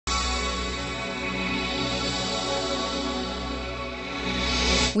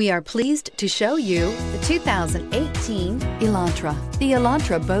We are pleased to show you the 2018 Elantra. The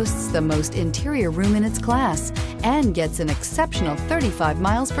Elantra boasts the most interior room in its class and gets an exceptional 35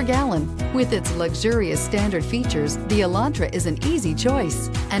 miles per gallon. With its luxurious standard features, the Elantra is an easy choice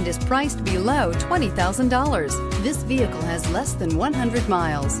and is priced below $20,000. This vehicle has less than 100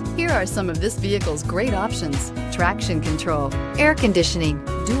 miles. Here are some of this vehicle's great options: traction control, air conditioning,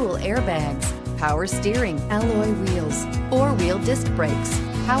 dual airbags, power steering, alloy wheels, four-wheel disc brakes,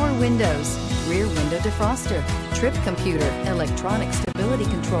 power windows, rear window defroster, trip computer, electronic stability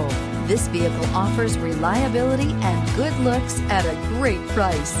control. This vehicle offers reliability and good looks at a great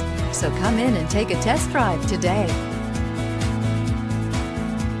price. So come in and take a test drive today.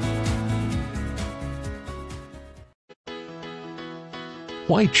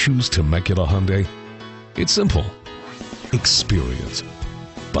 Why choose Temecula Hyundai? It's simple. Experience.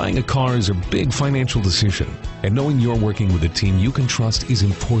 Buying a car is a big financial decision, and knowing you're working with a team you can trust is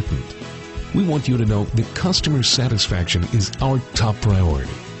important. We want you to know that customer satisfaction is our top priority.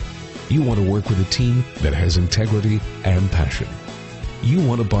 You want to work with a team that has integrity and passion. You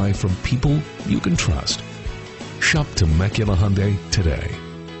want to buy from people you can trust. Shop Temecula Hyundai today.